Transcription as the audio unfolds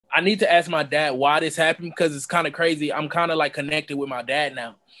I need to ask my dad why this happened because it's kind of crazy. I'm kind of like connected with my dad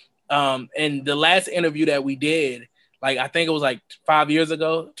now. And the last interview that we did, like I think it was like 5 years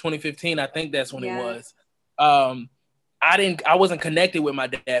ago, 2015. I think that's when it Yeah. was. Um, I wasn't connected with my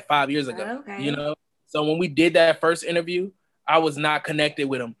dad 5 years ago, you Okay. know? So when we did that first interview, I was not connected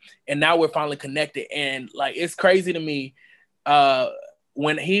with him. And now we're finally connected. And like, it's crazy to me. Uh,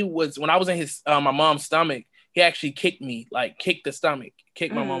 when I was in my mom's stomach, he actually kicked me, like kicked the stomach,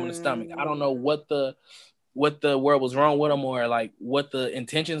 kicked my mom in the stomach. I don't know Mm. what the word was wrong with him or like what the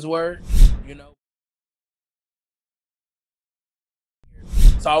intentions were, you know.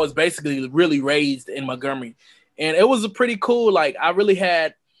 So I was basically really raised in Montgomery. And it was a pretty cool, like I really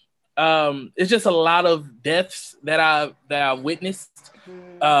had it's just a lot of deaths that I witnessed.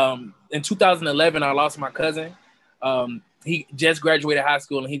 Mm. In 2011, I lost my cousin. He just graduated high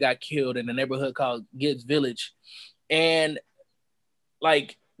school and he got killed in a neighborhood called Gibbs Village. And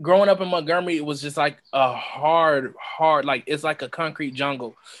like growing up in Montgomery, it was just like a hard, like it's like a concrete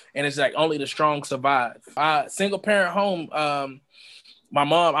jungle, and it's like only the strong survive. Single parent home. My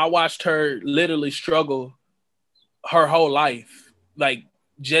mom, I watched her literally struggle her whole life, like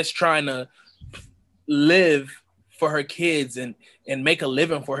just trying to live for her kids and make a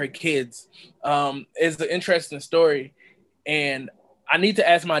living for her kids. It's an interesting story, and I need to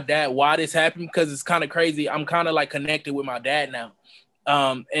ask my dad why this happened because it's kind of crazy. I'm kind of like connected with my dad now.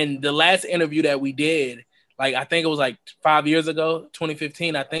 And the last interview that we did, like I think it was like 5 years ago,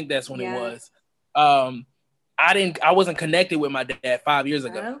 2015. I think that's when it Yeah. was. Um, I wasn't connected with my dad 5 years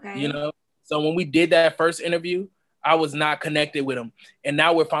ago, you Okay. know. So when we did that first interview, I was not connected with him, and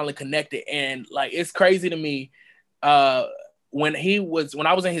now we're finally connected. And like it's crazy to me. Uh, when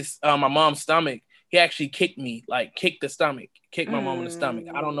I was in his my mom's stomach, he actually kicked me, like kicked the stomach, kicked my mom in the stomach.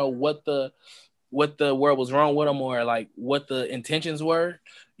 I don't Mm. know what the word was wrong with him or like what the intentions were,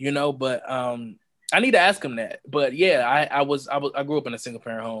 you know. But I need to ask him that. But yeah, I grew up in a single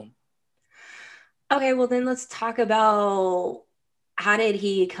parent home. Okay, well then let's talk about how did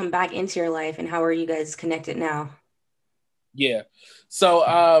he come back into your life and how are you guys connected now? Yeah. So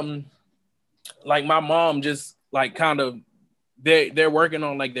like my mom just like kind of they're working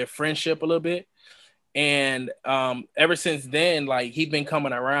on like their friendship a little bit. And ever since then, like he's been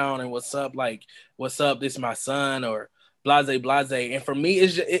coming around and what's up, this is my son or blase. And for me,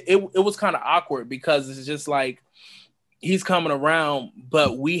 it was kind of awkward because it's just like he's coming around,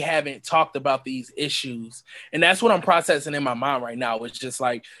 but we haven't talked about these issues. And that's what I'm processing in my mind right now. It's just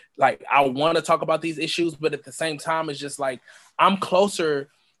like I want to talk about these issues, but at the same time, it's just like I'm closer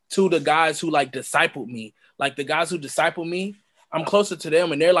to the guys who like discipled me. Like the guys who disciple me, I'm closer to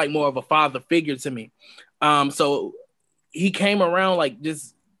them and they're like more of a father figure to me. So he came around like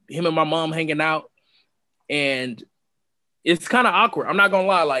just him and my mom hanging out, and it's kind of awkward. I'm not gonna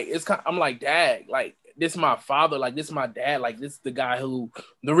lie. Like I'm like, dad, like this is my father, like this is my dad, like this is the guy who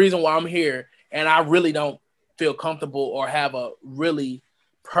the reason why I'm here, and I really don't feel comfortable or have a really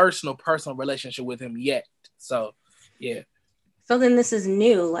personal relationship with him yet. So yeah. So then this is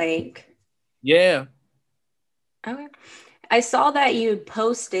new, like, Yeah. okay. I saw that you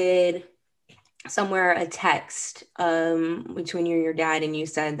posted somewhere a text between you and your dad, and you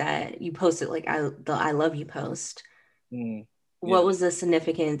said that you posted like the I love you post. Mm, What yeah. was the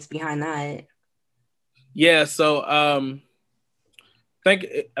significance behind that? Yeah. So think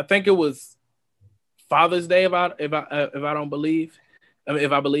I think it was Father's Day if I don't believe, I mean,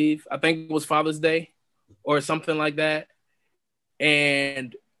 if I believe, I think it was Father's Day or something like that.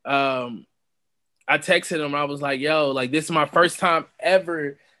 And um, I texted him. I was like, "Yo, like this is my first time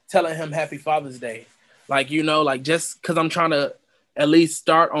ever telling him Happy Father's Day. Like you know, like just because I'm trying to at least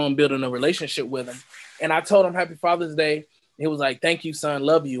start on building a relationship with him." And I told him Happy Father's Day. He was like, "Thank you, son.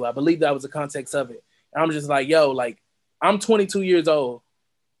 Love you." I believe that was the context of it. And I'm just like, "Yo, like I'm 22 years old,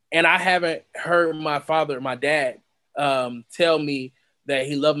 and I haven't heard my dad, tell me that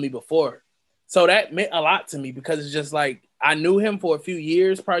he loved me before. So that meant a lot to me because it's just like I knew him for a few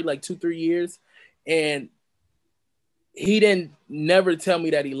years, probably like 2, 3 years, and he didn't never tell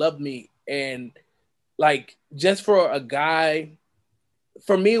me that he loved me. And like just for a guy,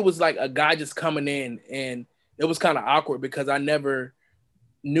 for me it was like a guy just coming in, and it was kind of awkward because I never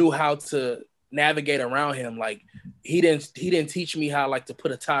knew how to navigate around him. Like he didn't teach me how like to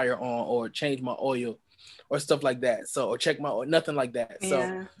put a tire on or change my oil or stuff like that. So or check my oil, nothing like that. So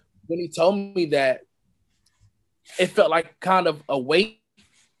Yeah. when he told me that, it felt like kind of a weight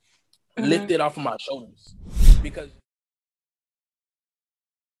Hmm. lifted off of my shoulders because